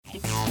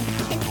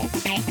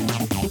Web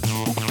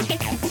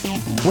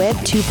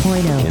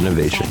 2.0.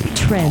 Innovation.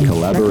 Trend.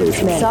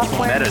 Collaboration.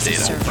 Software.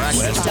 Metadata.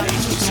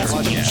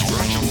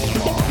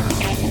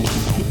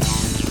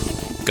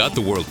 Got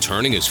the world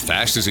turning as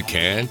fast as it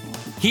can?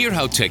 Hear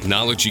how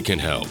technology can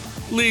help,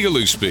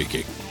 legally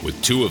speaking,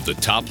 with two of the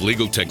top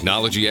legal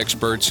technology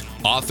experts,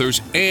 authors,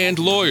 and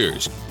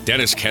lawyers,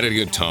 Dennis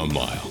Kennedy and Tom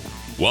Mile.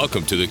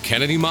 Welcome to the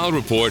Kennedy Mile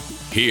Report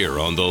here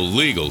on the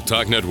Legal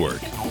Talk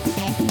Network.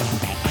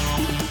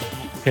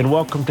 And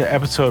welcome to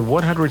episode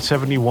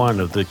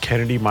 171 of the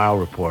Kennedy Mile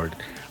Report.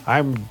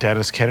 I'm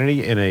Dennis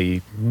Kennedy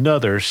in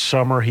another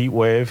summer heat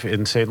wave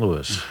in St.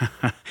 Louis.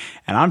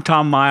 And I'm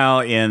Tom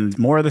Mile in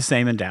more of the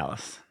same in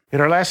Dallas.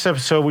 In our last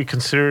episode, we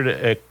considered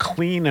a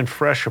clean and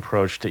fresh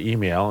approach to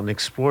email and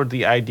explored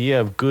the idea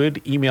of good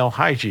email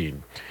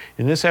hygiene.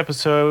 In this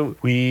episode,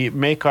 we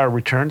make our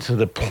return to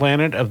the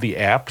planet of the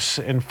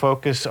apps and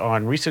focus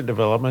on recent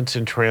developments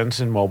and trends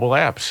in mobile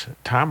apps.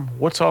 Tom,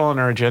 what's all on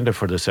our agenda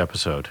for this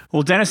episode?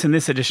 Well, Dennis, in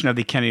this edition of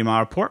the Kennedy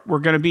Mile Report, we're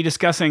going to be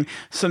discussing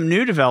some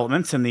new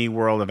developments in the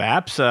world of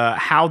apps,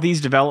 how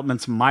these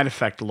developments might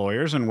affect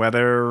lawyers, and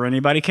whether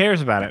anybody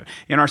cares about it.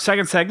 In our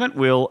second segment,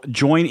 we'll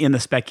join in the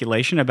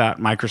speculation about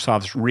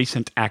Microsoft's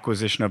recent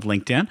acquisition of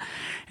LinkedIn.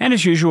 And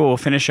as usual, we'll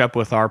finish up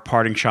with our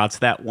parting shots,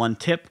 that one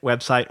tip,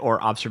 website,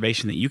 or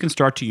observation that you can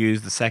start to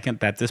use the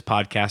second that this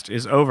podcast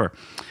is over.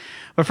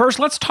 But first,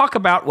 let's talk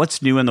about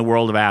what's new in the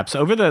world of apps.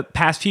 Over the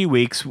past few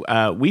weeks,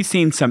 we've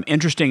seen some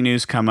interesting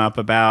news come up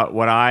about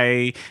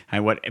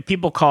what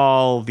people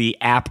call the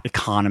app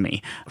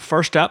economy.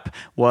 First up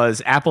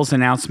was Apple's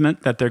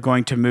announcement that they're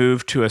going to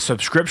move to a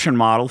subscription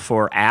model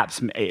for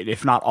apps,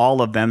 if not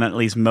all of them, at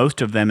least most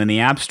of them in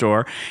the App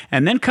Store.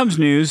 And then comes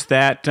news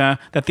that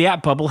the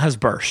app bubble has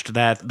burst,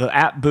 that the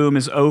app boom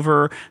is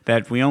over,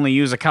 that we only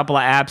use a couple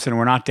of apps and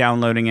we're not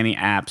downloading any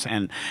apps.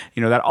 And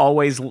that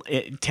always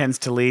tends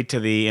to lead to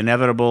the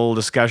inevitable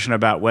discussion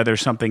about whether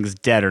something's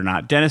dead or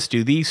not. Dennis,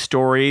 do these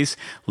stories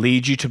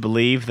lead you to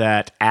believe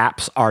that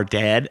apps are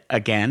dead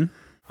again?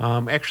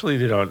 Actually,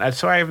 they don't.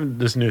 So I have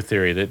this new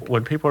theory that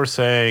when people are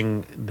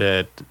saying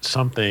that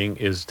something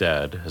is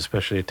dead,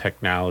 especially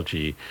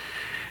technology,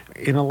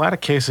 in a lot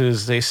of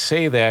cases, they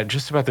say that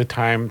just about the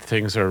time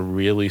things are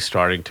really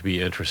starting to be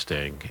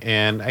interesting.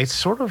 And I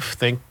sort of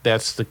think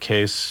that's the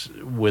case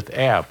with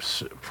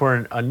apps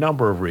for a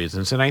number of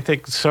reasons. And I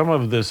think some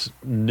of this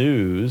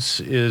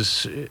news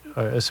is,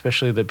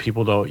 especially that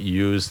people don't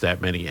use that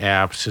many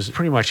apps, is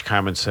pretty much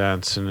common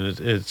sense and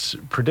it's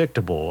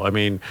predictable. I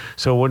mean,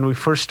 so when we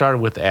first started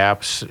with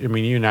apps, I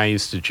mean, you and I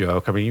used to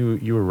joke. I mean,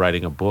 you were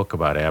writing a book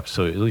about apps,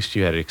 so at least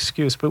you had an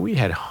excuse. But we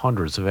had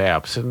hundreds of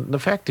apps. And the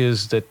fact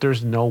is that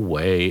there's no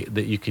way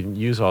that you can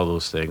use all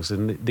those things.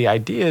 And the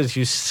idea is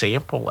you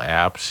sample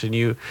apps and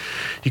you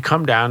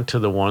come down to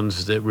the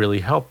ones that really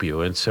help you.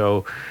 And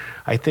so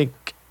I think,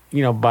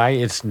 by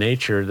its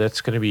nature,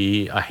 that's going to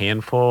be a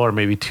handful or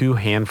maybe two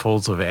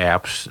handfuls of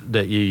apps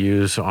that you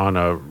use on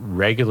a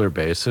regular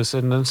basis,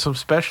 and then some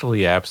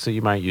specialty apps that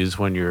you might use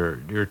when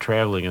you're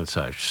traveling and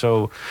such.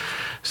 So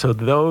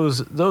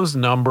those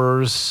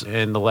numbers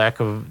and the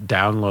lack of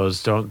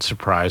downloads don't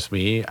surprise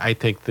me. I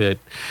think that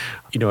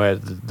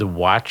the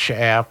watch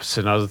apps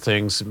and other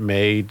things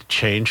may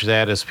change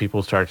that as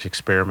people start to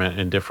experiment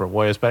in different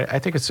ways. But I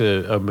think it's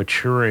a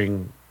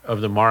maturing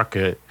of the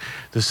market.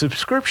 The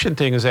subscription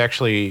thing is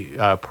actually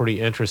pretty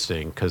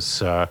interesting because,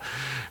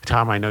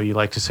 Tom, I know you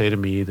like to say to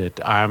me that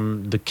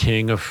I'm the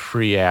king of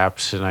free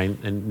apps and I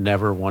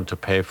never want to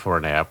pay for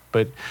an app.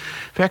 But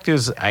the fact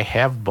is, I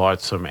have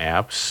bought some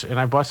apps and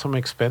I bought some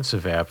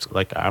expensive apps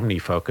like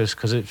OmniFocus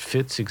because it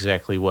fits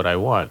exactly what I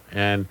want.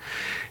 And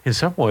in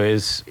some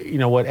ways,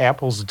 what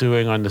Apple's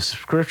doing on the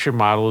subscription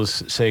model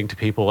is saying to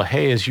people,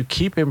 hey, as you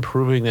keep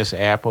improving this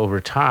app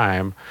over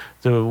time,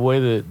 the way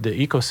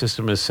the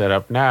ecosystem is set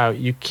up now,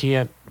 you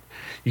can't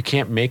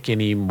make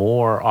any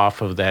more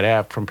off of that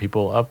app from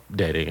people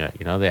updating it.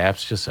 The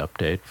apps just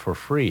update for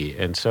free.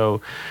 And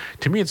so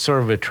to me, it's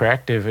sort of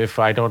attractive if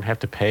I don't have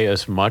to pay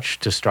as much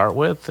to start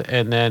with.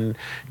 And then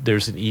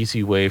there's an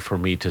easy way for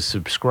me to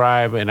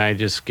subscribe and I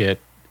just get,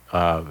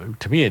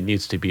 to me, it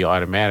needs to be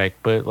automatic,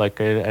 but like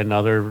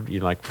another,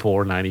 like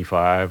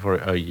 $4.95 or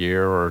a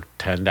year or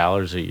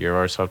 $10 a year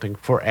or something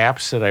for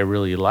apps that I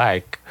really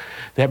like,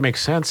 that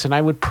makes sense. And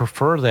I would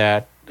prefer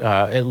that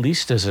at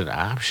least as an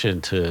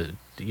option to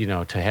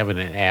have an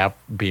app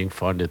being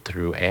funded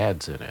through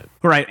ads in it.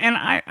 Right, and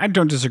I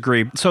don't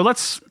disagree. So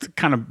let's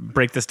kind of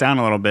break this down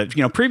a little bit.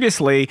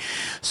 Previously,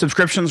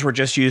 subscriptions were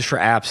just used for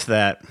apps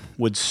that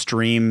would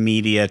stream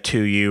media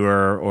to you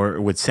or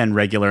would send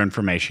regular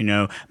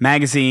information.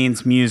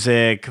 Magazines,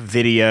 music,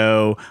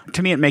 video.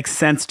 To me, it makes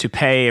sense to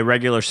pay a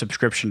regular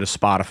subscription to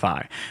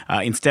Spotify.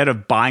 Instead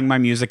of buying my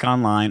music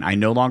online, I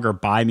no longer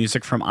buy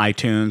music from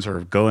iTunes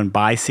or go and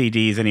buy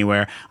CDs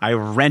anywhere. I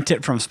rent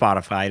it from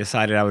Spotify. I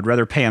decided I would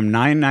rather pay them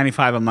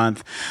 $9.95 a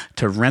month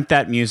to rent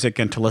that music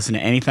and to listen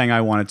to anything I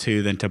wanted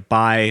to than to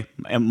buy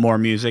more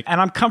music. And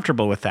I'm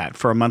comfortable with that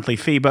for a monthly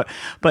fee. But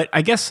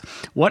I guess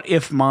what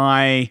if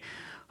my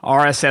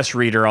RSS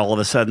Reader all of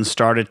a sudden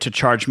started to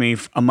charge me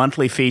a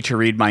monthly fee to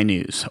read my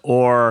news?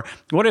 Or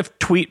what if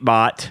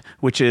Tweetbot,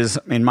 which is,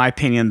 in my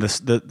opinion,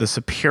 the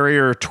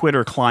superior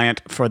Twitter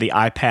client for the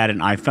iPad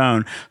and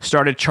iPhone,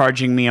 started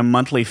charging me a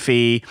monthly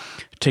fee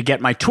to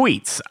get my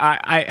tweets?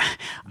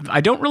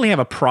 I don't really have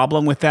a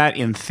problem with that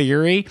in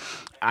theory.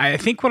 I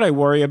think what I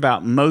worry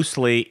about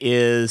mostly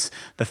is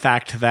the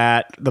fact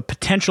that the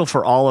potential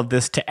for all of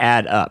this to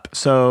add up.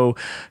 So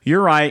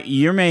you're right,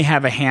 you may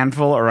have a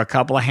handful or a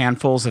couple of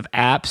handfuls of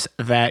apps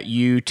that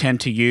you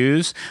tend to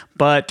use,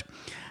 but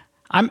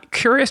I'm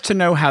curious to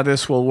know how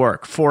this will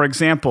work. For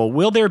example,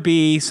 will there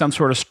be some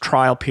sort of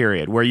trial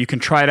period where you can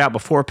try it out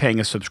before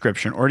paying a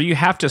subscription, or do you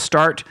have to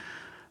start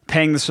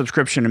paying the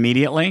subscription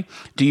immediately?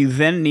 Do you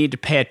then need to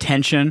pay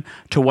attention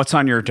to what's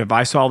on your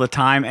device all the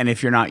time? And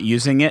if you're not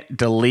using it,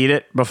 delete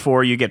it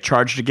before you get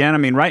charged again? I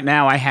mean, right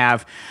now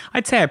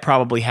I'd say I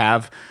probably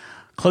have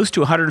close to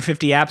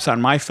 150 apps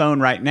on my phone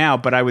right now,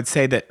 but I would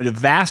say that the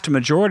vast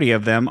majority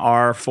of them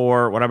are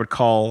for what I would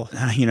call,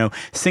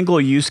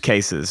 single use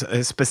cases,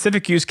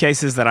 specific use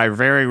cases that I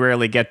very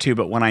rarely get to,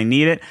 but when I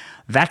need it,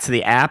 that's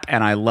the app,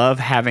 and I love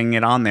having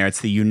it on there.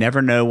 It's the you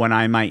never know when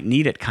I might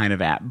need it kind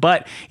of app.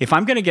 But if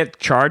I'm going to get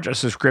charged a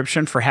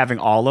subscription for having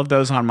all of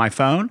those on my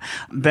phone,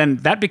 then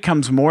that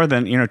becomes more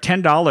than,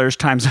 $10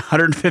 times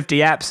 150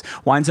 apps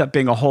winds up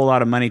being a whole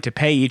lot of money to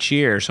pay each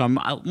year. So I'm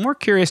more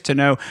curious to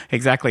know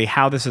exactly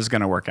how this is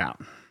going to work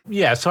out.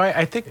 Yeah, so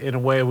I think in a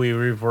way we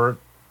revert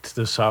to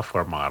the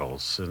software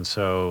models. And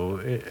so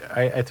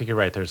I think you're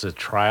right. There's a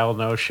trial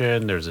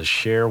notion. There's a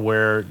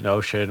shareware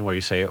notion where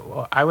you say,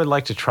 well, I would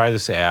like to try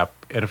this app.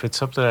 And if it's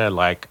something that I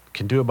like,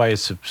 can do it by a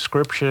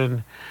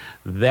subscription.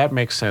 That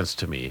makes sense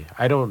to me.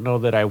 I don't know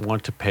that I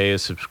want to pay a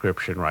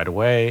subscription right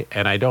away.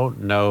 And I don't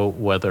know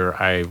whether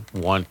I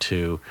want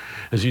to,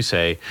 as you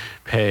say,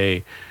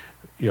 pay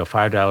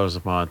 $5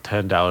 a month,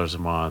 $10 a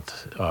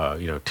month,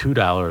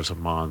 $2 a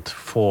month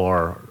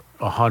for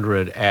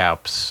 100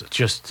 apps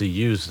just to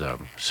use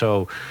them.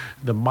 So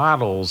the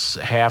models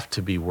have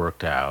to be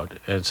worked out.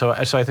 And so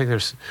I think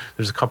there's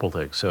a couple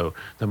things. So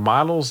the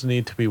models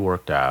need to be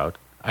worked out.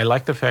 I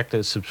like the fact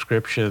that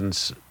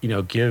subscriptions,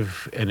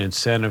 give an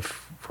incentive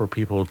for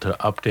people to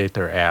update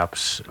their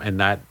apps and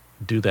not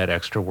do that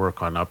extra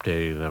work on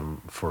updating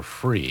them for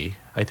free.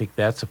 I think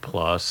that's a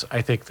plus.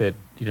 I think that,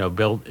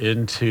 built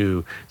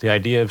into the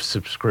idea of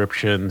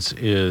subscriptions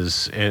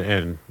is,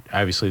 and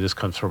obviously this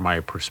comes from my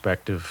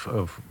perspective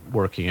of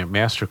working at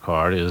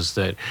MasterCard, is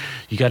that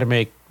you got to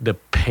make the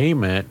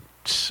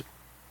payment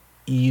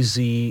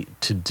easy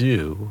to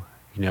do,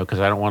 because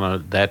I don't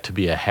want that to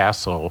be a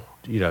hassle,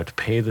 to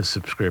pay the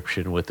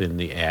subscription within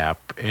the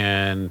app.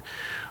 And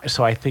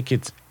so I think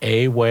it's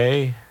a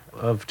way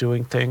of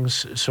doing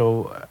things.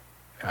 So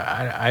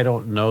I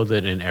don't know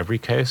that in every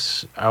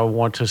case I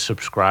want to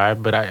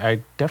subscribe, but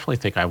I definitely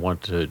think I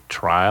want to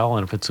trial.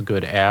 And if it's a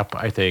good app,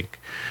 I think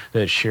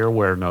that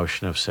shareware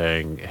notion of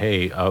saying,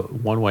 hey,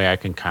 one way I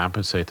can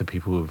compensate the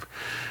people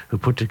who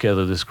put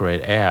together this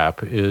great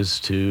app is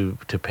to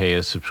pay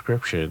a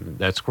subscription.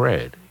 That's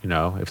great.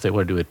 If they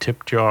want to do a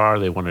tip jar,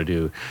 they want to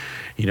do,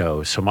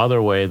 some other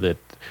way that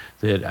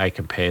I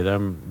can pay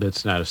them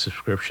that's not a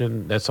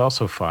subscription, that's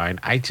also fine.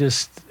 I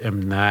just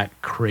am not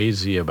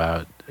crazy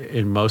about,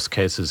 in most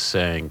cases,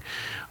 saying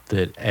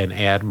that an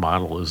ad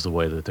model is the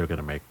way that they're going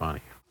to make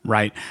money.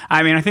 Right.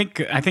 I mean, I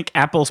think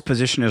Apple's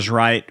position is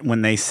right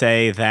when they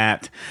say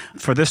that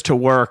for this to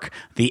work,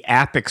 the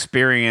app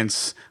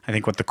experience, I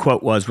think what the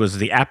quote was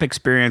the app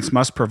experience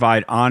must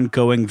provide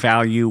ongoing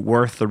value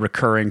worth the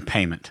recurring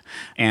payment.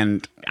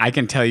 And I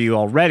can tell you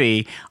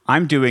already,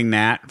 I'm doing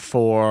that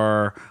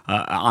for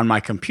on my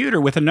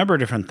computer with a number of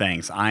different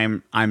things.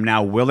 I'm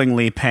now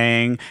willingly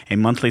paying a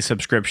monthly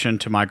subscription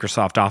to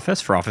Microsoft Office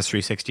for Office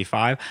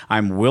 365.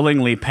 I'm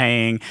willingly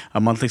paying a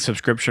monthly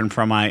subscription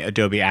for my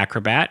Adobe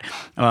Acrobat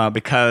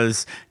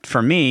because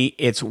for me,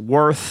 it's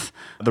worth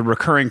the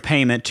recurring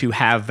payment to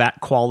have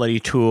that quality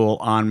tool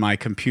on my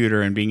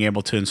computer and being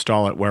able to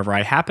install it wherever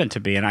I happen to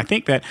be. And I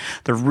think that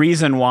the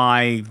reason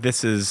why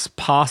this is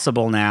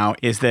possible now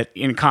is that,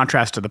 in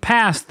contrast to the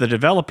past, the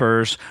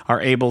developers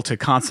are able to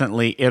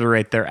constantly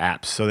iterate their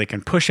apps so they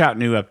can push out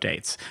new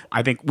updates.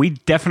 I think we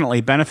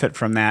definitely benefit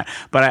from that,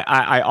 but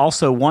I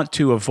also want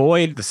to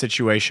avoid the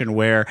situation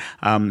where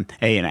an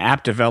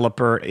app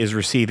developer is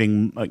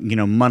receiving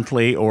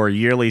monthly or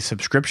yearly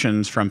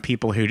subscriptions from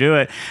people who do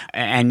it,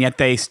 and yet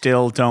they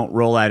still don't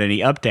roll out any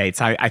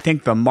updates. I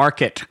think the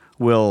market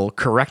will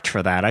correct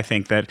for that. I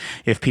think that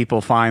if people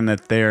find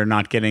that they're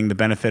not getting the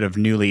benefit of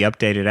newly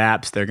updated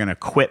apps, they're going to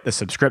quit the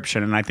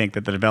subscription. And I think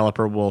that the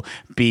developer will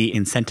be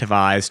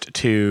incentivized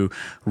to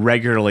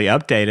regularly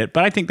update it.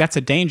 But I think that's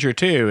a danger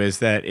too, is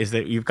that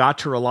you've got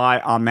to rely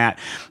on that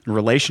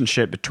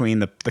relationship between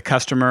the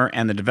customer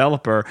and the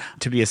developer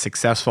to be a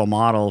successful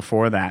model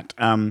for that.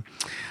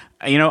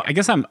 I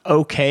guess I'm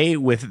okay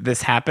with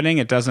this happening.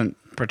 It doesn't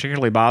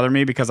particularly bother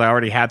me because I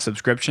already have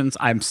subscriptions.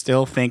 I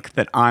still think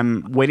that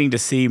I'm waiting to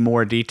see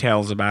more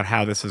details about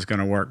how this is going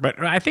to work.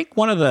 But I think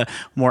one of the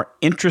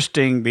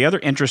other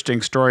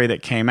interesting story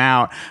that came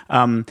out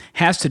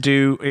has to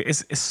do,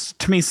 is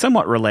to me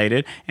somewhat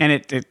related, and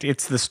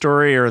it's the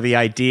story or the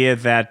idea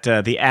that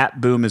the app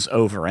boom is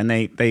over. And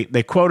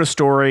they quote a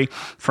story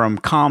from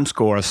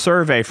ComScore, a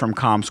survey from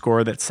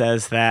ComScore that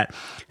says that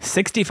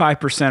 65%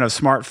 of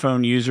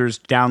smartphone users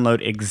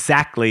download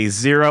exactly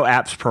 0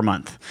 apps per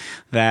month,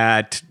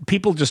 that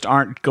people just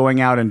aren't going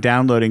out and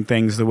downloading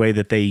things the way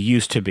that they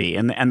used to be.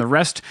 And the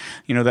rest,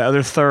 the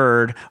other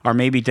third are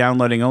maybe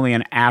downloading only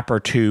an app or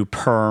two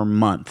per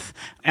month.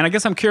 And I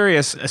guess I'm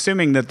curious,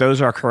 assuming that those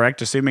are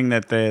correct, assuming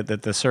that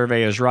the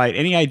survey is right,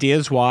 any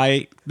ideas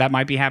why that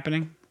might be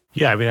happening?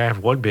 Yeah, I mean, I have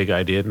one big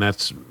idea, and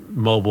that's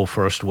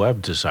mobile-first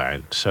web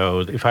design. So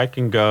if I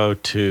can go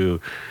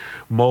to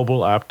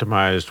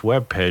mobile-optimized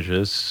web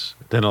pages,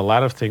 then a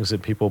lot of things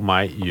that people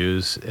might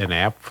use an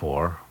app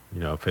for,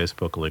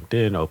 Facebook,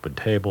 LinkedIn,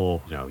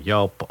 OpenTable,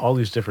 Yelp, all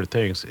these different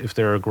things, if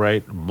they're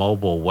great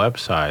mobile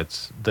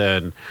websites,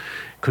 then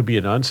could be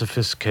an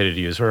unsophisticated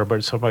user,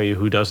 but somebody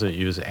who doesn't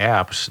use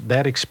apps,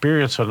 that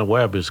experience on the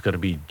web is going to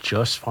be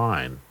just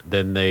fine.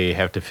 Then they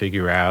have to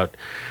figure out,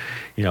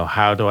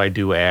 how do I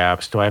do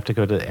apps? Do I have to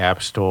go to the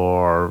App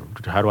Store?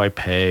 How do I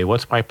pay?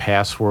 What's my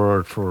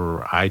password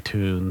for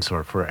iTunes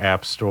or for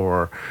App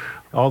Store?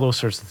 All those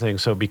sorts of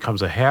things. So it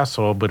becomes a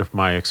hassle. But if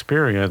my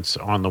experience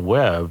on the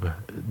web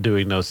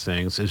doing those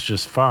things is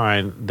just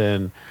fine,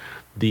 then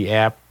the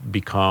app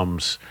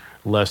becomes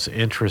less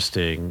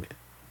interesting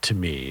to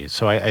me.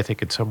 So I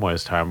think in some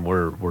ways, Tom,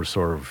 we're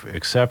sort of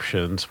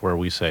exceptions where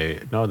we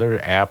say, no, there are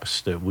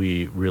apps that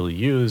we really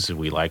use and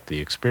we like the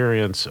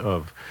experience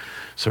of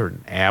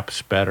certain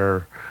apps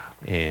better,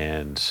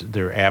 and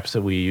there are apps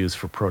that we use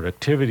for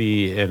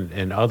productivity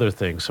and other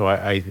things. So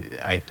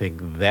I think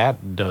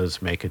that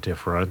does make a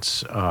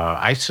difference.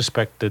 I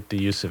suspect that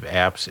the use of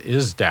apps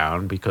is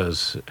down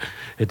because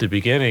at the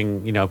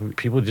beginning,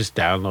 people just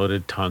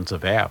downloaded tons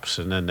of apps,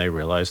 and then they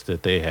realized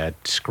that they had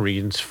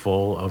screens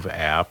full of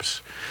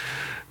apps.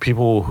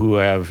 People who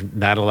have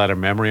not a lot of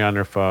memory on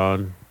their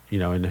phone,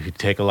 and who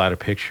take a lot of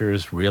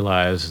pictures,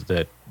 realize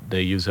that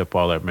they use up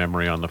all that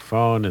memory on the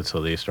phone, and so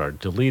they start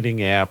deleting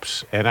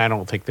apps. And I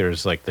don't think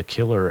there's like the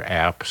killer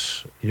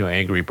apps,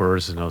 Angry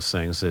Birds and those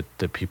things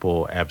that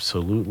people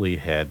absolutely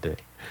had to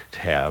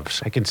have.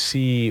 So I can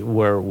see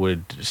where it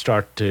would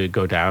start to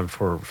go down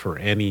for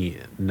any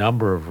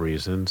number of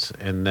reasons.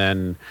 And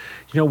then,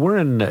 we're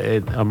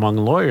among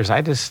lawyers.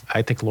 I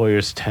think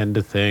lawyers tend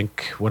to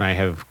think, when I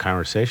have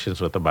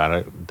conversations with them about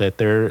it, that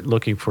they're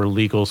looking for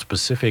legal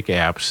specific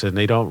apps, and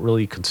they don't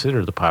really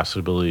consider the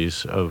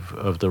possibilities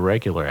of the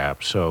regular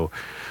apps. So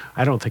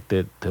I don't think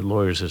that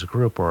lawyers as a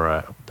group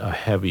are a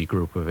heavy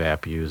group of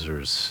app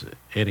users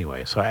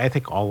anyway. So I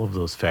think all of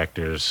those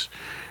factors,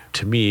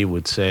 to me,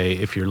 would say,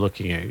 if you're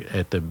looking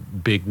at the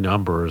big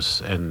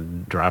numbers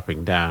and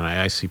dropping down,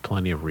 I see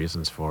plenty of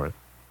reasons for it.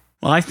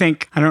 Well, I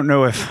don't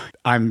know if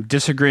I'm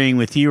disagreeing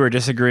with you or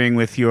disagreeing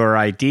with your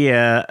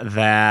idea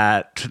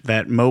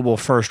that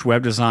mobile-first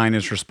web design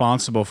is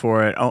responsible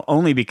for it,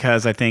 only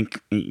because I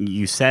think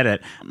you said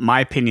it.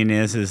 My opinion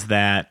is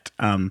that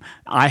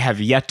I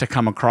have yet to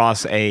come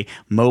across a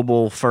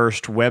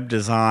mobile-first web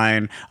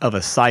design of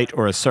a site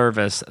or a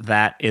service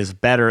that is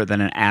better than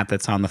an app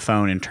that's on the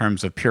phone in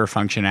terms of pure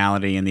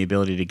functionality and the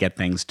ability to get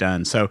things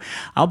done. So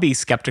I'll be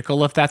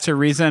skeptical if that's a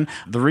reason.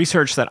 The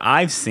research that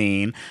I've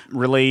seen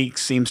really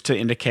seems to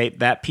indicate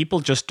that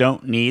people just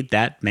don't need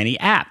that many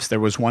apps. There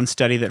was one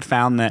study that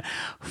found that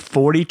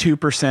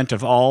 42%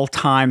 of all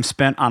time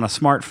spent on a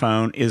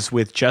smartphone is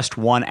with just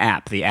one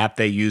app, the app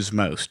they use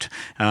most.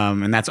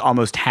 And that's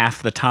almost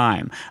half the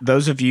time.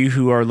 Those of you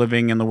who are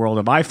living in the world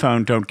of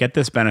iPhone don't get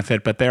this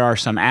benefit, but there are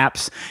some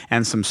apps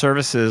and some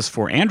services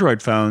for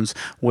Android phones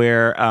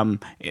where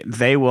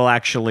they will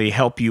actually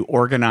help you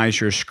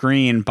organize your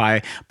screen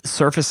by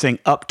surfacing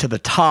up to the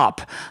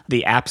top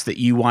the apps that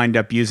you wind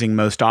up using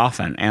most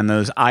often. And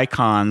those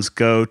icons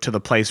go to the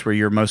place where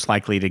you're most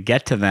likely to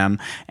get to them.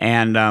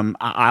 And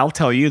I'll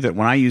tell you that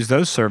when I use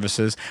those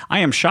services, I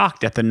am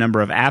shocked at the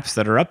number of apps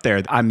that are up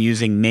there. I'm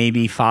using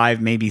maybe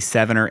 5, maybe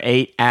 7 or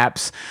 8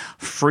 apps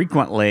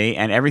frequently,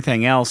 and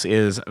everything else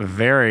is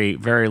very,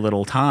 very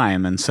little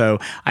time. And so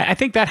I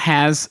think that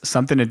has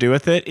something to do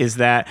with it, is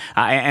that,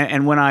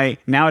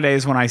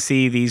 nowadays when I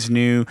see these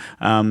new,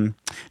 when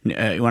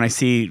I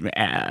see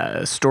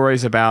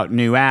stories about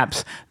new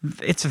apps,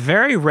 it's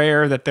very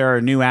rare that there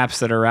are new apps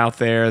that are out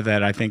there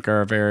that I think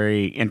are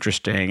very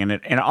interesting. And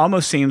it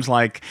almost seems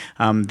like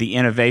the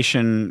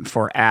innovation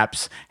for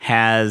apps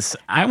has,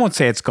 I won't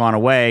say it's gone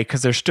away,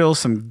 because there's still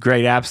some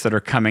great apps that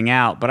are coming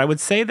out, but I would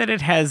say that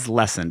it has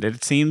lessened.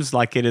 It seems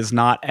like it is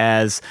not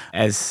as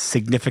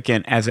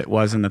significant as it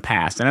was in the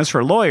past. And as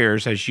for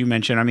lawyers, as you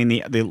mentioned, I mean,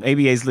 the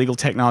ABA's Legal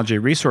Technology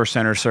Resource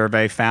Center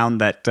survey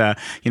found that a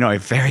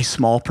very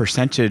small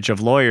percentage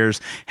of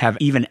lawyers have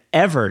even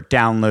ever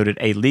downloaded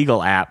a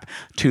legal app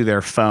to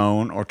their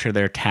phone or to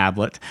their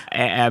tablet.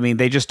 I mean,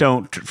 they just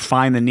don't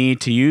find the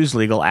need to use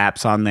legal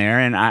apps on there.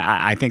 And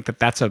I think that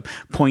that's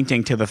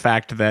pointing to the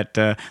fact that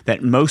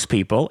that most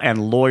people,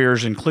 and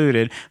lawyers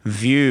included,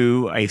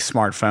 view a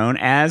smartphone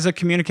as a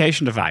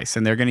communication device.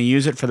 And they're going to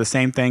use it for the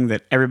same thing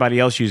that everybody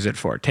else uses it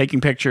for: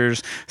 taking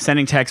pictures,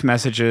 sending text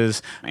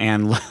messages,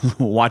 and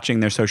watching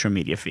their social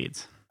media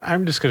feeds.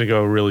 I'm just going to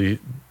go really,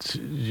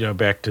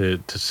 back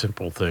to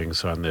simple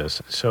things on this.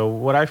 So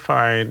what I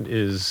find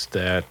is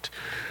that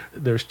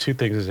there's two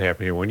things that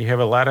happen here. When you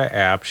have a lot of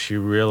apps, you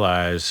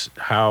realize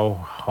how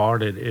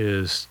hard it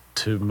is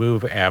to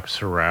move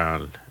apps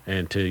around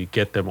and to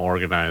get them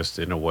organized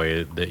in a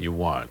way that you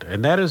want.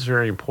 And that is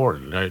very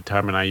important.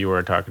 Tom and you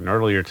were talking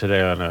earlier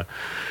today on a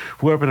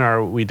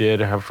webinar we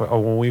did.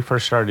 When we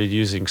first started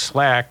using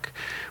Slack,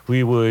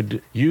 we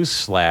would use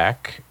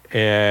Slack,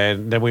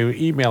 and then we would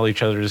email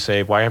each other to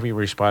say, why haven't you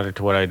responded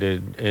to what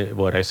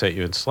I sent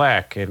you in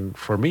Slack? And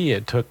for me,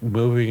 it took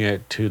moving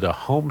it to the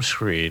home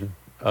screen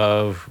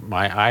of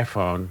my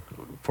iPhone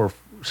for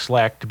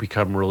Slack to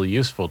become really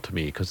useful to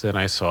me, because then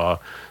I saw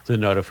the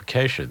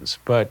notifications.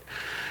 But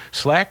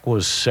Slack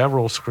was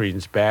several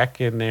screens back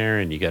in there,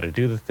 and you got to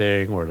do the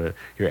thing where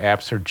your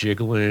apps are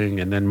jiggling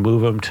and then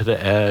move them to the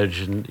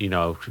edge and,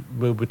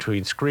 move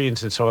between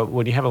screens. And so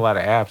when you have a lot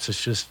of apps,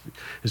 it's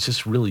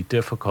just really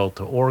difficult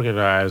to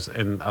organize.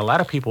 And a lot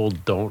of people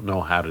don't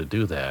know how to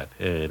do that.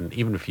 And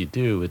even if you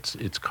do,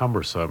 it's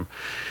cumbersome.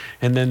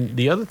 And then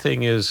the other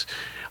thing is,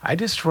 I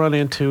just run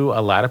into a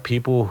lot of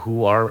people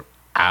who are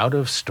out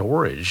of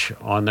storage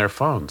on their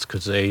phones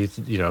because they,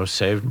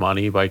 saved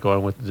money by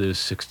going with the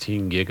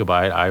 16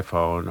 gigabyte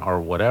iPhone or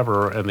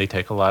whatever, and they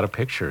take a lot of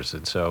pictures.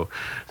 And so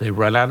they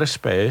run out of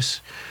space.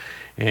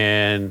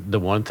 And the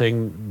one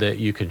thing that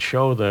you can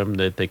show them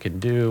that they can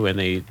do, and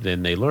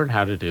they learn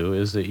how to do,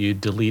 is that you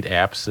delete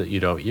apps that you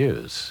don't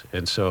use.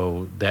 And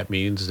so that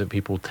means that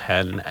people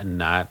tend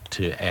not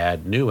to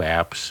add new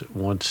apps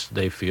once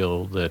they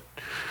feel that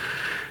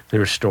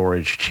their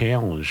storage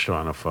challenged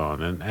on a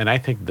phone. And I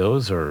think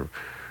those are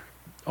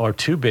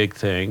two big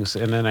things.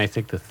 And then I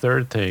think the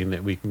third thing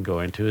that we can go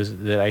into is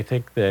that I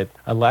think that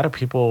a lot of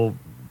people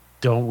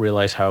don't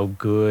realize how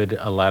good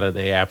a lot of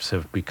the apps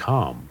have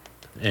become.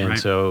 And right.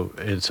 so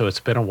it's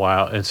been a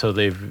while. And so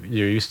they're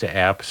used to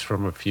apps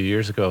from a few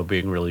years ago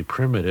being really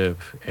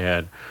primitive,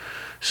 and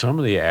some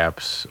of the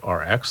apps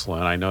are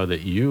excellent. I know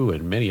that you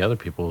and many other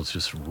people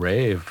just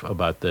rave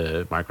about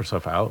the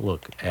Microsoft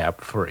Outlook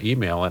app for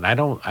email, and I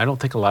don't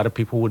think a lot of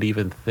people would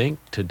even think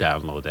to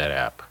download that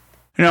app.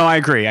 No, I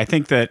agree. I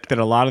think that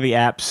a lot of the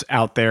apps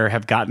out there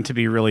have gotten to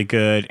be really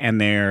good,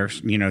 and they're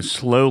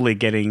slowly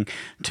getting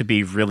to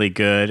be really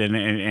good, and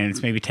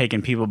it's maybe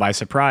taken people by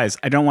surprise.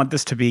 I don't want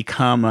this to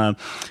become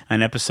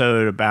an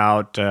episode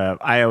about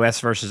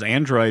iOS versus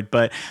Android,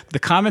 but the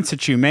comments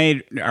that you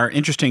made are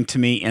interesting to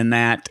me in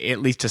that, at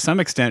least to some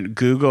extent,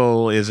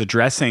 Google is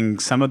addressing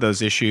some of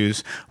those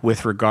issues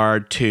with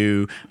regard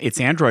to its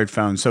Android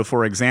phone. So,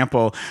 for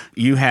example,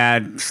 you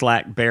had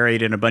Slack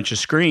buried in a bunch of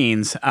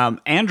screens.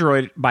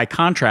 Android, by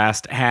contrast,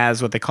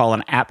 has what they call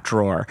an app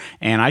drawer,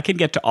 and I can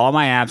get to all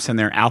my apps, and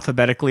they're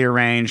alphabetically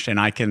arranged, and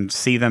I can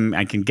see them.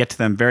 I can get to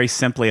them very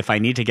simply if I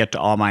need to get to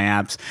all my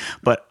apps.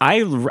 But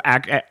I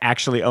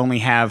actually only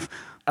have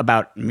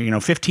about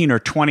 15 or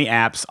 20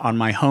 apps on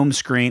my home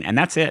screen, and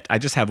that's it. I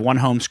just have one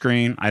home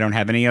screen. I don't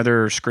have any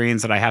other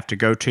screens that I have to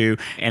go to,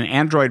 and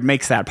Android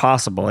makes that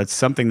possible. It's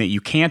something that you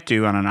can't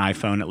do on an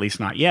iPhone, at least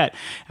not yet,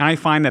 and I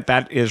find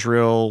that is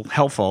real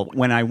helpful.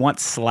 When I want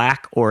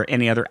Slack or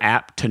any other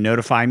app to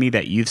notify me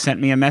that you've sent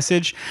me a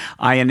message,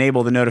 I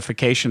enable the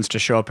notifications to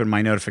show up in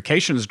my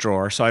notifications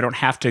drawer, so I don't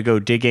have to go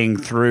digging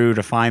through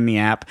to find the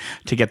app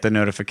to get the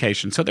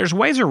notification. So there's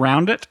ways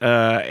around it,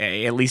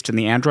 at least in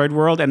the Android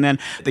world. And then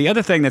the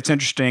other thing that's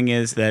interesting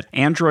is that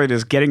Android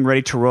is getting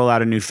ready to roll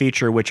out a new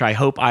feature, which I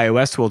hope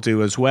iOS will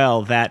do as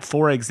well, that,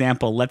 for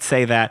example, let's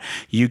say that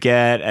you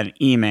get an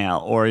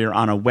email or you're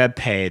on a web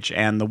page,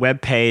 and the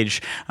web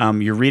page,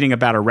 you're reading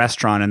about a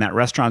restaurant, and that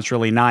restaurant's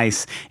really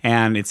nice,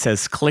 and it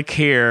says click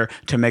here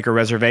to make a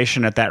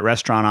reservation at that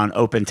restaurant on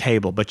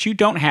OpenTable, but you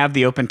don't have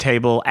the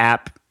OpenTable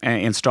app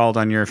installed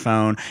on your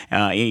phone.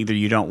 Either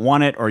you don't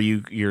want it or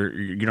you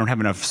don't have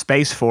enough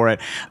space for it.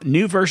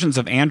 New versions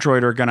of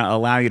Android are going to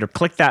allow you to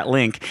click that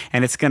link,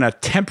 and it's going to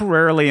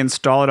temporarily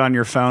install it on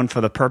your phone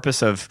for the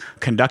purpose of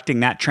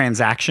conducting that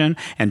transaction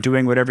and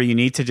doing whatever you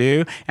need to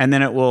do, and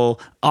then it will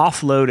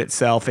offload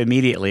itself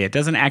immediately. It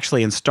doesn't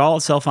actually install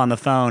itself on the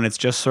phone. It's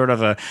just sort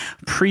of a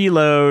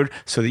preload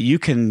so that you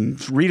can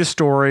read a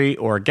story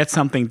or get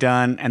something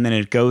done, and then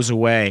it goes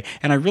away.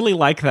 And I really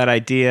like that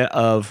idea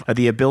of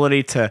the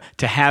ability to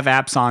have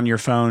apps on your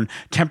phone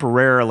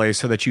temporarily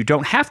so that you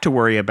don't have to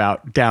worry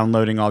about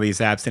downloading all these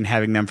apps and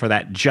having them for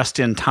that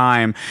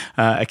just-in-time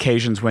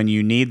occasions when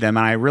you need them.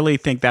 And I really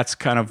think that's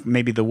kind of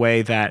maybe the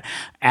way that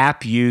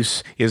app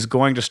use is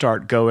going to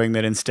start going,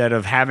 that instead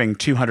of having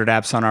 200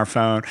 apps on our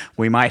phone,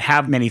 we might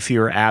have many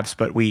fewer apps,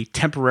 but we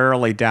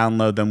temporarily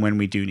download them when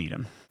we do need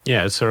them.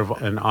 Yeah, it's sort of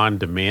an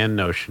on-demand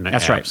notion of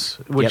That's apps,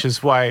 right. which Yep.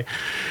 is why,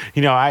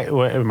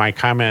 my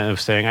comment of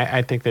saying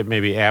I think that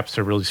maybe apps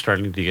are really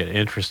starting to get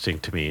interesting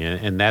to me,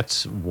 and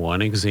that's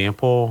one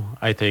example.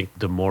 I think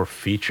the more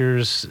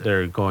features that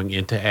are going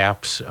into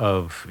apps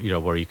of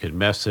where you can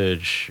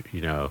message,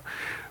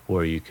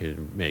 where you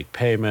can make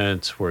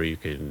payments, where you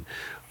can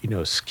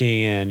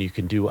scan, you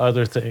can do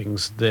other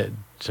things that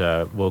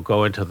will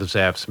go into those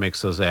apps,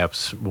 makes those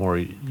apps more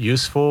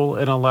useful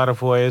in a lot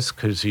of ways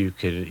because you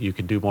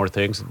can do more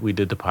things. We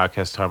did the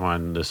podcast time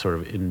on the sort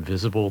of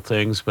invisible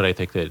things, but I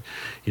think that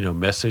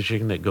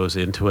messaging that goes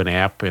into an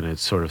app and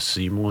it's sort of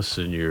seamless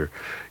and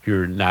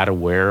you're not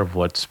aware of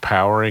what's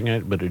powering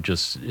it, but it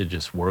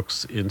just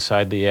works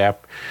inside the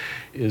app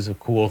is a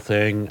cool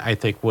thing. I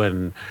think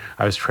when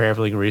I was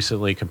traveling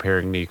recently,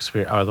 comparing the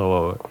experience,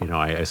 although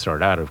I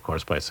started out, of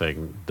course, by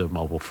saying the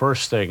mobile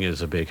first thing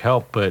is a big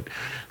help, but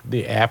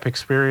the app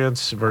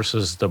experience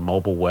versus the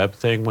mobile web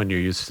thing, when you're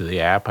used to the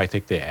app, I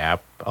think the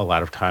app a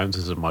lot of times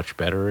is a much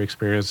better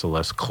experience, a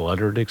less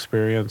cluttered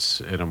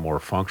experience, and a more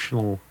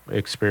functional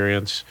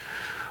experience.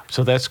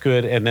 So that's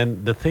good. And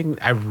then the thing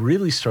I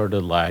really started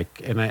to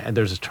like, and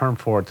there's a term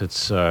for it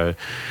that's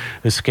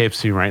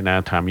escapes me right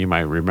now, Tom, you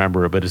might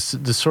remember it, but it's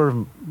the sort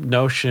of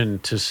notion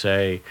to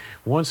say,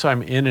 once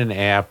I'm in an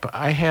app,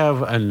 I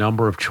have a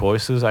number of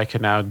choices I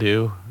can now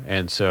do.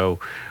 And so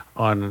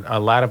on a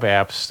lot of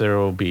apps, there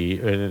will be,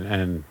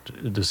 and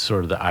this is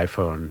sort of the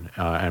iPhone,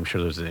 I'm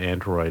sure there's an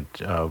Android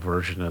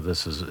version of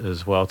this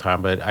as well,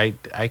 Tom, but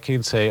I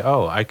can say,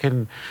 I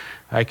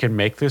can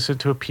make this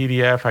into a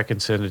PDF. I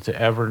can send it to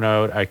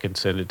Evernote. I can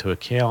send it to a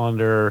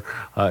calendar.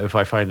 If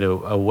I find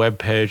a web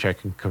page, I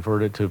can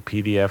convert it to a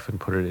PDF and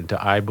put it into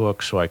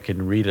iBooks so I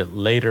can read it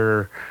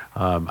later.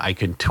 I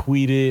can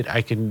tweet it.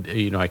 I can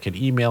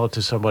email it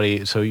to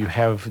somebody. So you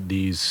have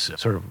these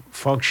sort of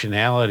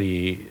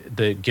functionality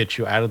that gets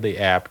you out of the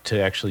app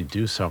to actually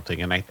do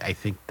something. And I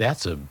think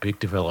that's a big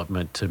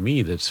development to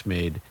me that's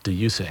made the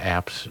use of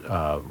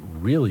apps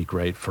really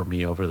great for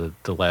me over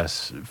the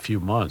last few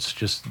months.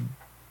 Just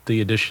the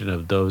addition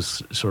of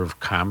those sort of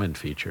common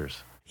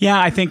features. Yeah,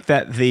 I think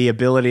that the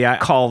ability, I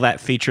call that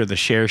feature the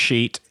share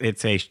sheet.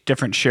 It's a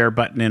different share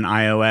button in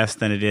iOS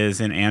than it is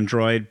in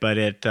Android,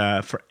 but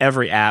for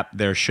every app,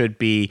 there should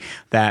be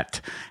that,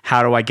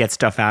 how do I get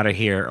stuff out of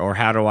here? Or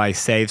how do I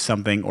save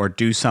something or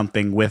do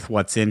something with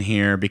what's in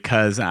here?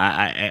 Because what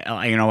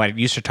I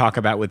used to talk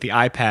about with the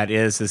iPad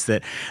is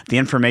that the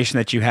information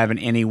that you have in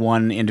any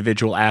one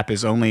individual app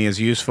is only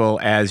as useful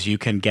as you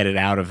can get it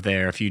out of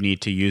there if you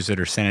need to use it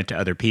or send it to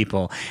other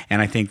people.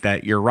 And I think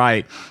that you're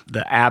right.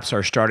 The apps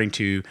are starting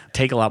to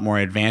take a lot more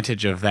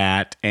advantage of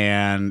that,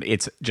 and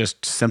it's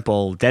just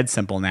dead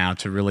simple now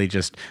to really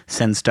just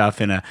send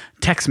stuff in a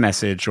text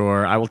message.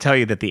 Or I will tell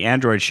you that the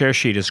Android share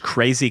sheet is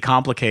crazy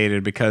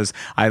complicated because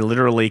I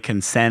literally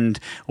can send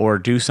or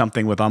do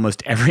something with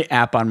almost every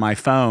app on my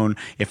phone.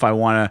 If I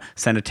want to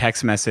send a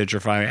text message, or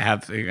if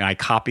I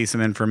copy some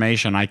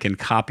information, I can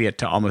copy it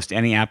to almost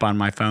any app on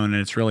my phone,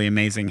 and it's really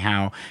amazing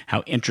how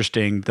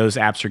interesting those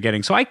apps are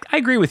getting. So I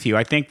agree with you.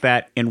 I think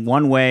that in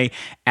one way,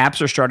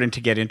 apps are starting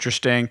to get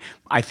interesting.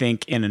 I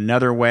think in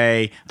another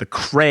way, the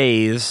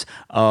craze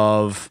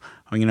of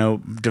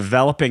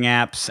developing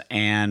apps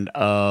and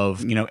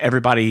of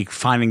everybody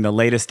finding the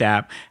latest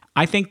app,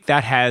 I think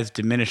that has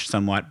diminished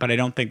somewhat, but I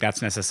don't think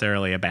that's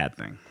necessarily a bad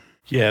thing.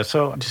 Yeah,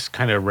 so just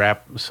kind of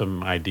wrap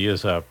some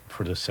ideas up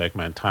for this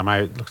segment. Tom,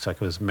 it looks like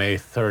it was May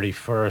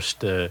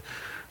 31st.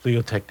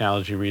 Legal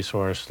Technology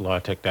Resource, Law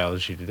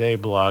Technology Today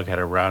blog had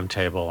a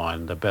roundtable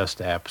on the best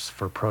apps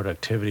for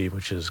productivity,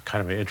 which is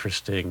kind of an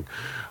interesting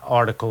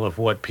article of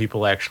what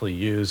people actually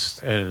use.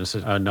 And it's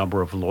a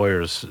number of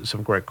lawyers,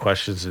 some great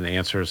questions and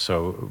answers.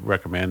 So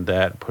recommend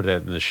that, put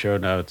that in the show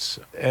notes.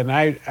 And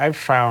I've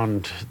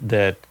found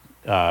that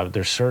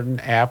there's certain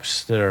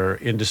apps that are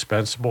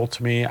indispensable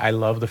to me. I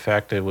love the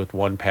fact that with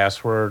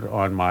 1Password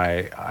on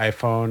my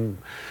iPhone,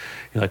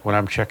 like when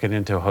I'm checking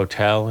into a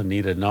hotel and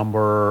need a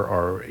number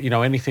or,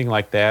 anything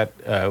like that,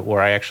 where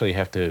I actually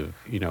have to,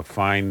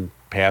 find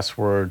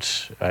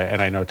passwords.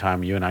 And I know,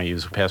 Tom, you and I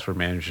use password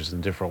managers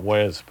in different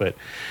ways, but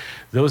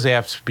those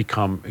apps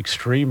become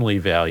extremely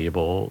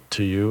valuable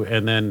to you.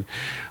 And then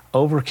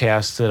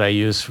Overcast that I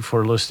use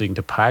for listening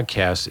to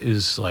podcasts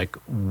is like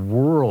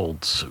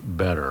worlds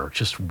better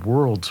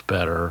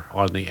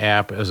on the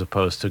app as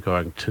opposed to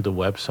going to the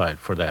website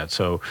for that.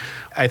 So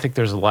I think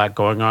there's a lot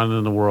going on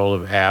in the world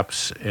of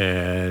apps,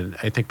 and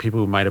I think people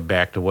who might have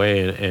backed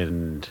away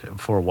and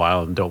for a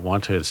while and don't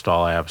want to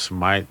install apps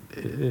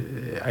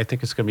I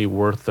think it's going to be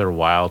worth their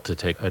while to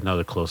take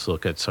another close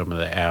look at some of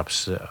the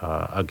apps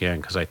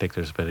again, because I think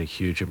there's been a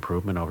huge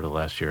improvement over the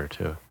last year or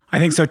two. I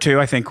think so too.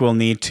 I think we'll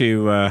need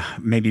to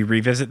maybe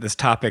revisit this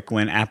topic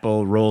when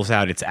Apple rolls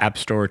out its App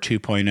Store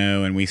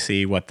 2.0 and we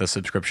see what the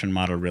subscription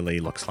model really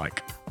looks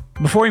like.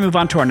 Before we move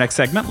on to our next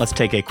segment, let's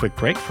take a quick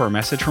break for a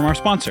message from our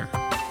sponsor.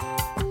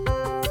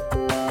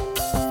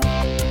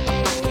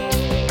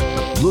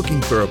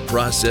 Looking for a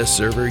process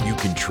server you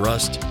can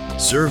trust?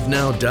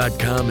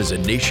 ServeNow.com is a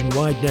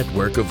nationwide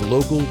network of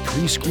local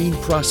pre-screened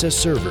process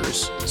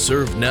servers.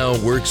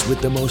 ServeNow works with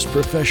the most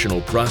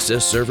professional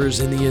process servers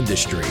in the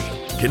industry,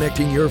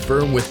 connecting your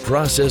firm with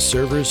process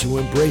servers who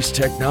embrace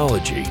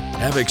technology,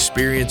 have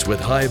experience with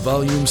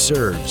high-volume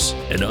serves,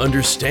 and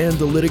understand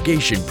the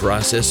litigation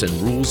process and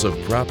rules of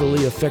properly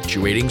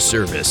effectuating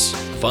service.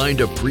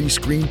 Find a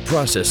pre-screened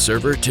process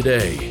server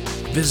today.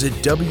 Visit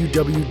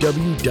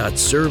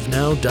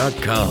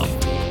www.servenow.com.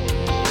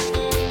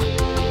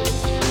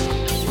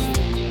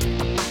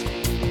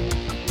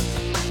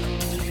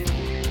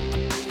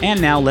 And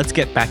now let's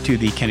get back to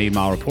the Kennedy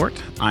Mile Report.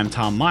 I'm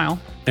Tom Mile.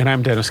 And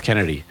I'm Dennis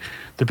Kennedy.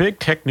 The big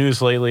tech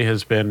news lately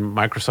has been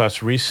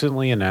Microsoft's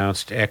recently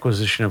announced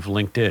acquisition of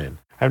LinkedIn.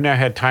 I've now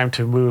had time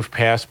to move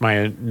past my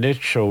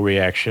initial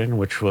reaction,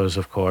 which was,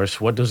 of course,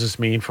 what does this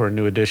mean for a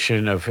new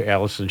edition of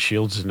Allison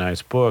Shields'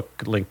 nice book,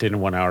 LinkedIn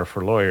in 1 Hour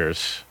for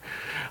Lawyers?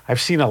 I've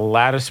seen a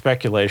lot of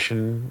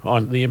speculation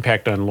on the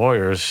impact on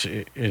lawyers,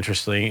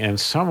 interesting, and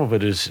some of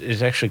it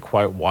is actually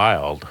quite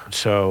wild.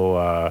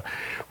 So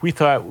we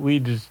thought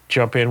we'd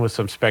jump in with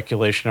some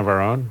speculation of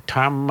our own.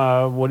 Tom,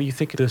 what do you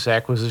think this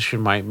acquisition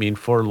might mean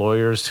for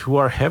lawyers who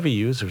are heavy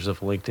users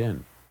of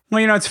LinkedIn?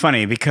 Well, it's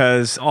funny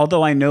because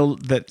although I know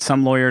that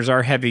some lawyers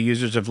are heavy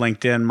users of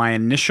LinkedIn, my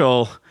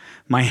initial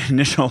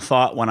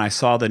thought when I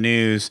saw the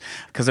news,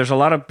 because there's a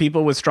lot of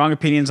people with strong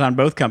opinions on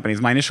both companies,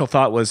 my initial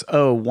thought was,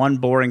 one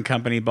boring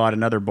company bought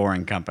another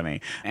boring company.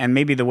 And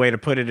maybe the way to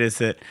put it is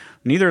that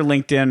neither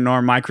LinkedIn nor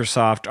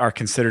Microsoft are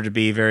considered to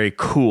be very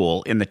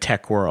cool in the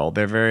tech world.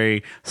 They're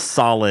very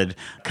solid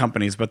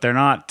companies, but they're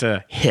not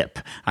hip,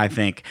 I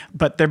think.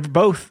 But they're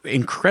both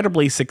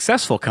incredibly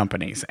successful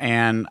companies.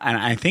 And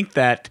I think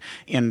that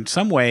in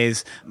some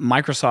ways,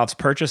 Microsoft's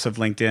purchase of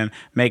LinkedIn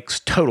makes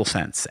total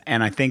sense.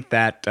 And I think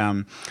that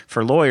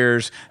for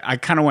lawyers, I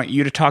kind of want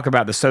you to talk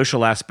about the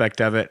social aspect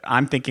of it.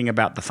 I'm thinking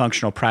about the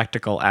functional,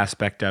 practical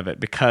aspect of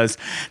it, because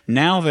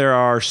now there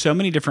are so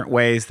many different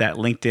ways that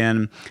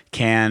LinkedIn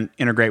can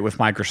integrate with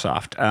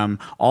Microsoft.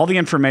 All the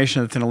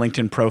information that's in a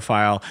LinkedIn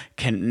profile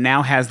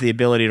now has the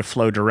ability to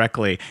flow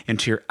directly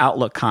into your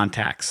Outlook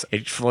contacts.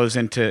 It flows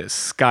into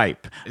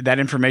Skype. That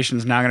information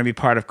is now going to be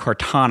part of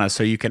Cortana,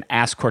 so you can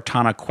ask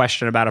Cortana a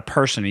question about a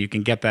person and you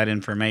can get that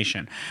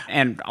information.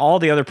 And all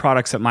the other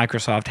products that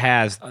Microsoft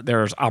has,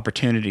 there's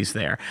opportunities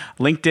there.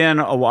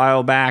 LinkedIn, a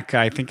while back,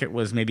 I think it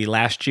was maybe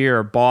last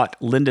year, bought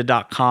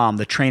lynda.com,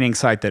 the training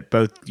site that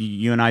both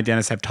you and I,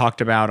 Dennis, have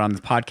talked about on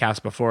the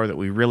podcast before that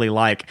we really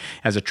like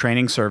as a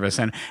training service.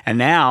 And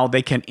now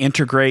they can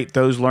integrate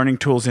those learning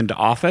tools into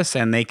Office,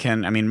 and they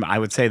can, I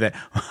would say that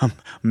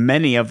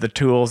many of the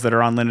tools that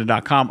are on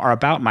lynda.com are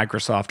about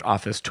Microsoft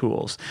Office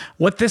tools.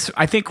 What this,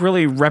 I think,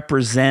 really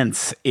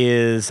represents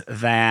is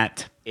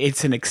that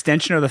it's an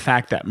extension of the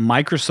fact that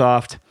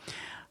Microsoft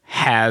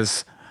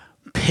has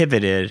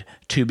pivoted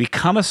to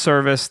become a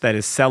service that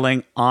is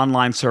selling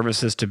online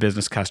services to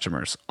business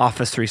customers,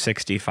 Office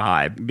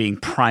 365 being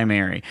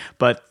primary,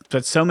 but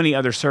so many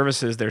other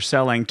services they're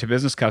selling to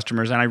business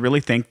customers, and I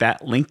really think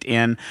that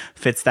LinkedIn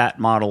fits that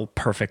model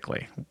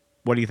perfectly.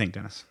 What do you think,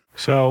 Dennis?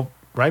 So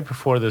right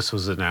before this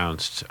was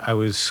announced, I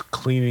was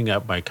cleaning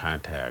up my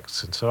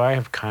contacts. And so I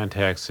have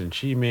contacts in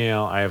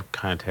Gmail, I have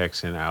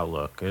contacts in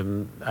Outlook,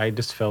 and I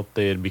just felt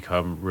they had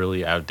become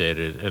really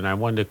outdated, and I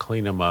wanted to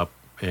clean them up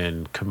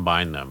and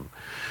combine them.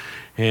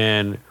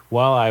 And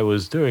while I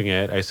was doing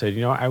it, I said,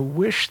 I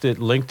wish that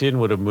LinkedIn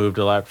would have moved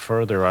a lot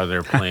further on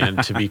their plan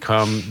to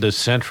become the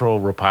central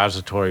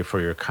repository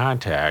for your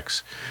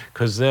contacts,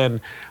 because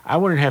then I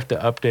wouldn't have to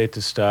update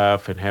the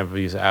stuff and have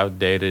these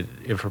outdated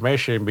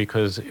information,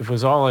 because if it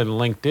was all in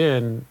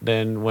LinkedIn,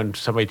 then when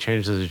somebody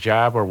changes a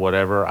job or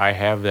whatever, I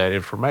have that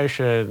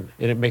information,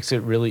 and it makes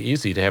it really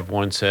easy to have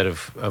one set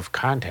of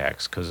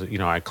contacts, because,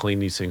 I clean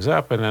these things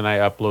up and then I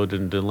upload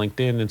into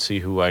LinkedIn and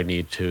see who I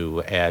need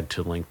to add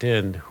to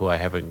LinkedIn, who I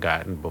haven't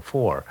gotten before.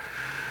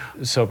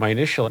 So my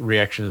initial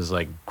reaction is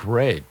like,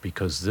 great,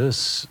 because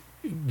this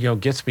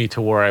gets me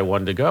to where I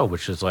wanted to go,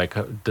 which is like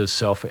the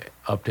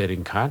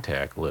self-updating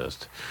contact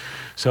list.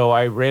 So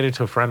I ran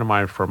into a friend of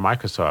mine from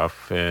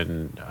Microsoft,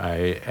 and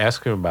I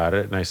asked him about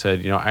it, and I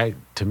said,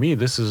 to me,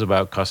 this is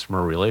about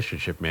customer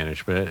relationship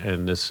management,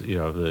 and this,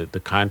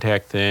 the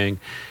contact thing,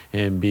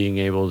 and being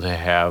able to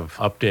have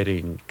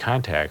updating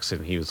contacts.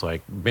 And he was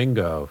like,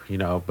 bingo,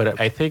 But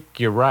I think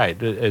you're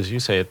right, as you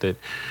say it, that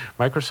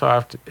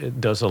Microsoft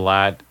does a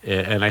lot,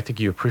 and I think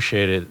you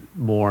appreciate it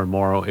more and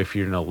more if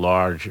you're in a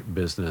large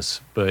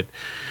business. But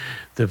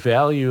the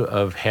value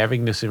of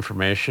having this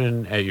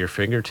information at your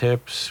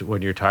fingertips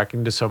when you're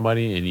talking to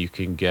somebody, and you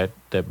can get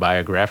that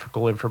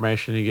biographical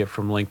information you get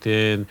from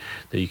LinkedIn,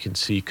 that you can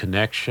see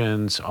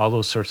connections, all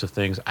those sorts of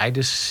things. I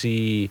just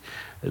see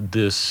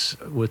this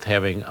with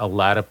having a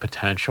lot of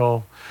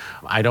potential.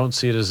 I don't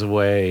see it as a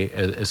way,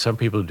 as some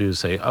people do,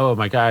 say, oh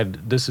my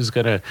God, this is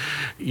going to,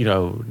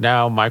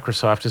 now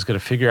Microsoft is going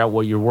to figure out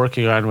what you're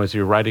working on as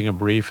you're writing a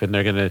brief, and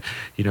they're going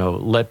to,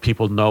 let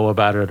people know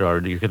about it,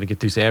 or you're going to get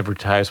these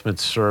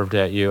advertisements served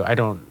at you. I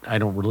don't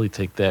really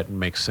think that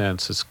makes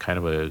sense. It's kind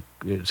of a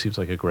it seems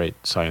like a great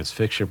science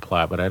fiction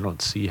plot, but I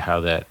don't see how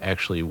that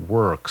actually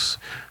works.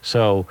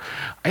 So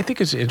I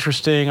think it's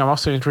interesting. I'm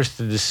also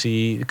interested to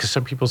see, because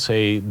some people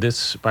say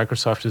this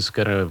Microsoft is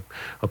going to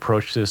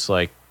approach this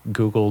like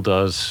Google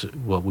does,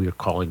 what we are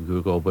calling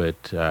Google,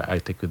 but I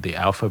think with the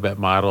Alphabet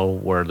model,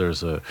 where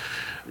there's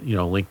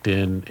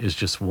LinkedIn is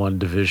just one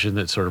division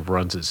that sort of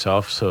runs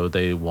itself, so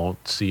they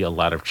won't see a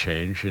lot of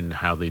change in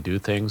how they do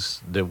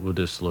things. That will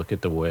just look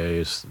at the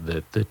ways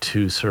that the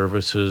two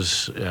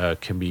services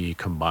can be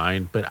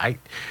combined. But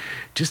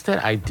just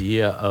that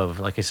idea of,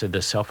 like I said,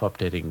 the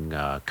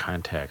self-updating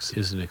contacts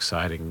is an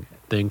exciting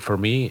thing for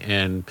me.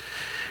 And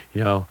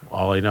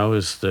all I know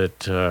is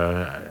that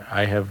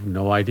I have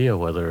no idea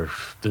whether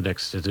the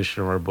next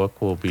edition of our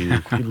book will be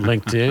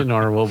LinkedIn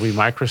or will be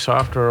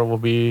Microsoft or will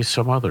be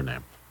some other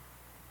name.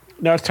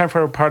 Now it's time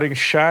for our parting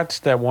shots.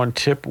 That one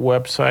tip,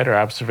 website, or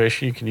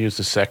observation you can use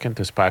the second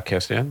this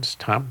podcast ends.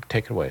 Tom,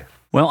 take it away.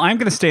 Well, I'm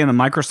going to stay in the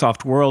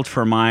Microsoft world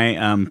for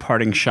my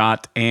parting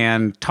shot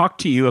and talk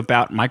to you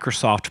about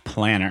Microsoft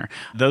Planner.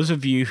 Those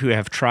of you who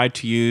have tried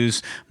to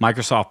use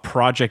Microsoft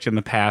Project in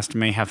the past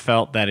may have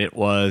felt that it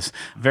was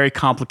very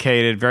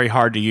complicated, very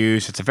hard to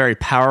use. It's a very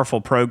powerful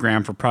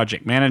program for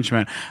project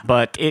management,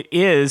 but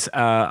it's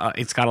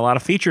got a lot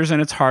of features and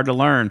it's hard to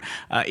learn.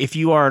 If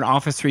you are an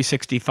Office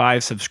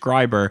 365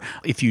 subscriber,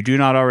 if you do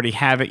not already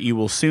have it, you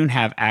will soon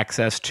have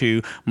access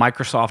to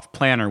Microsoft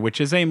Planner,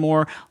 which is a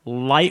more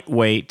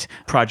lightweight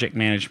project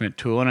management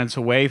tool, and it's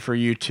a way for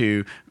you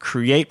to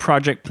create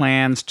project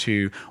plans,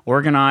 to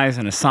organize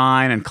and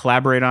assign and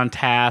collaborate on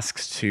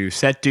tasks, to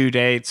set due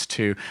dates,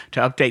 to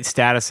update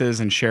statuses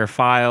and share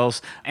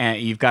files.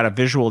 And you've got a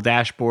visual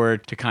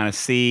dashboard to kind of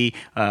see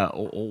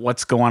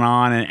what's going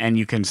on, and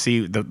you can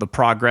see the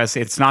progress.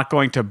 It's not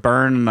going to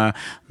burn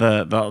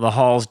the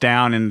halls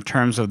down in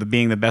terms of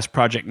being the best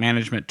project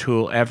management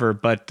tool ever,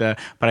 but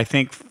I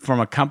think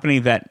from a company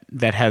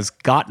that has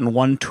gotten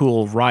one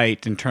tool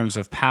right in terms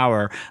of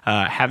power,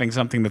 having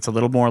something that's a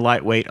little more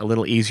lightweight, a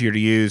little easier to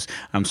use,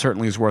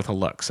 certainly is worth a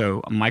look.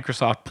 So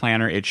Microsoft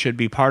Planner, it should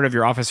be part of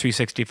your Office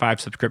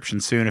 365 subscription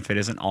soon if it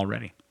isn't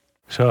already.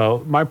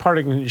 So my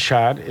parting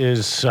shot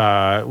is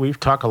we've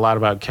talked a lot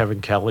about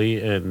Kevin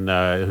Kelly, and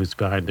who's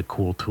behind the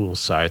Cool Tools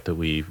site that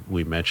we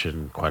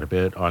mentioned quite a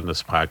bit on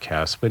this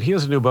podcast. But he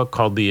has a new book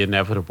called The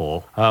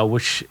Inevitable,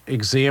 which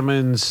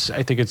examines,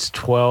 I think it's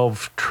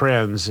 12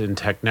 trends in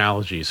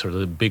technology, sort of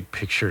the big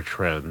picture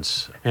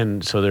trends.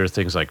 And so there are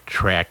things like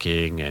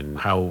tracking and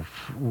how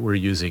we're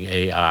using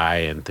AI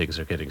and things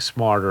are getting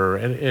smarter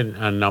and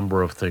a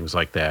number of things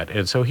like that.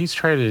 And so he's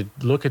trying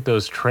to look at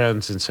those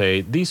trends and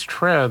say, these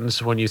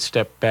trends, when you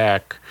step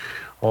back,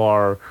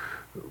 are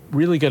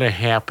really going to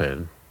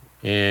happen,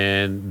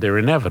 and they're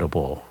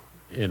inevitable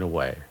in a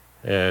way.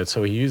 And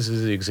so he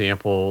uses the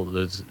example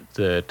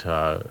that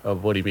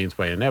of what he means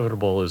by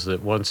inevitable is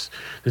that once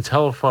the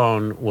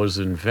telephone was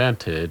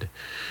invented,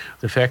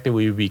 the fact that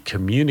we would be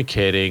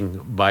communicating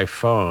by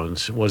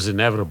phones was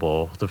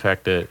inevitable. The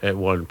fact that at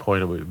one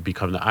point it would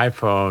become the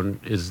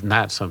iPhone is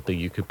not something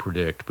you could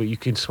predict, but you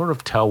can sort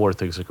of tell where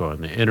things are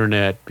going. The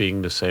internet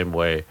being the same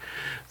way,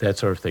 that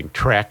sort of thing.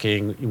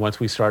 Tracking, once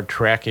we start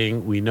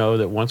tracking, we know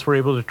that once we're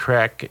able to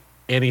track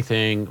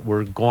anything,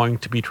 we're going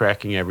to be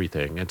tracking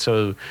everything. And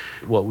so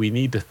what we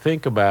need to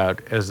think about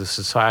as a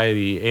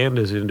society and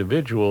as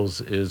individuals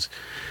is,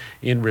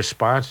 in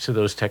response to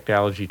those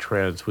technology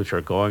trends which are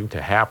going to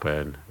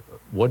happen,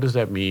 what does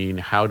that mean?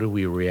 How do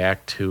we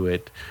react to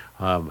it?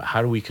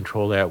 How do we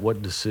control that?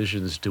 What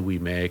decisions do we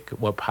make?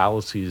 What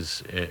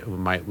policies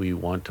might we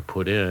want to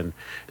put in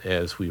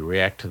as we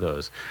react to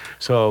those?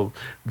 So,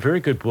 very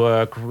good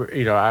book.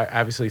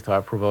 Obviously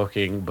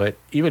thought-provoking, but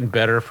even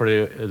better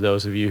for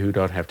those of you who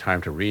don't have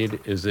time to read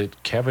is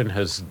that Kevin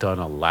has done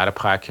a lot of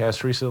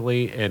podcasts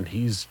recently, and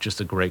he's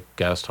just a great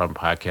guest on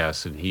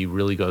podcasts, and he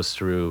really goes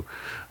through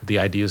the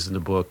ideas in the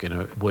book in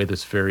a way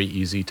that's very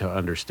easy to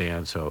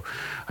understand. So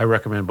I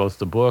recommend both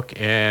the book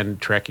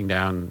and tracking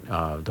down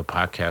the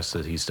podcast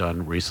that he's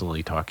done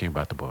recently talking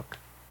about the book.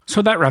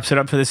 So that wraps it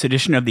up for this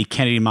edition of the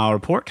Kennedy Mile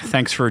Report.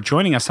 Thanks for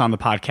joining us on the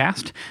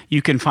podcast.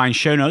 You can find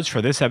show notes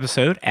for this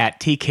episode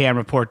at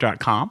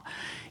tkmreport.com.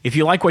 If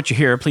you like what you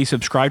hear, please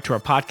subscribe to our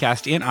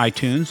podcast in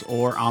iTunes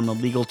or on the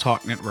Legal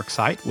Talk Network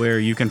site, where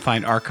you can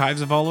find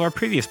archives of all of our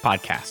previous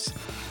podcasts.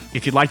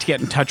 If you'd like to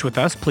get in touch with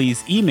us,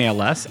 please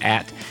email us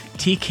at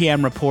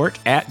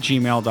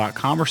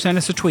tkmreport@gmail.com or send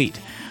us a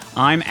tweet.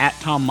 I'm at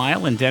Tom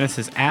Mile and Dennis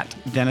is at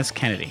Dennis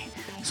Kennedy.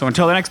 So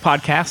until the next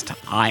podcast,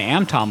 I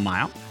am Tom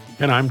Mile.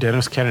 And I'm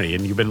Dennis Kennedy,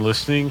 and you've been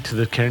listening to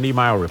the Kennedy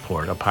Mile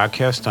Report, a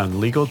podcast on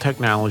legal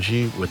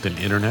technology with an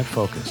internet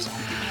focus.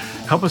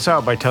 Help us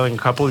out by telling a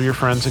couple of your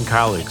friends and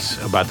colleagues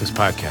about this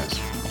podcast.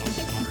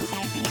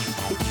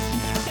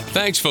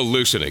 Thanks for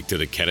listening to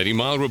the Kennedy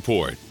Mile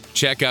Report.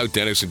 Check out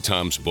Dennis and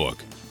Tom's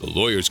book, The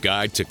Lawyer's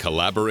Guide to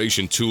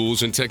Collaboration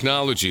Tools and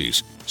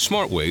Technologies,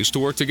 Smart Ways to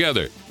Work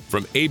Together,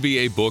 from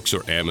ABA Books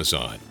or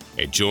Amazon.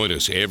 And join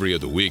us every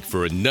other week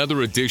for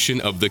another edition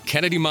of the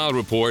Kennedy Mile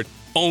Report,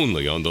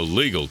 only on the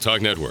Legal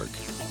Talk Network.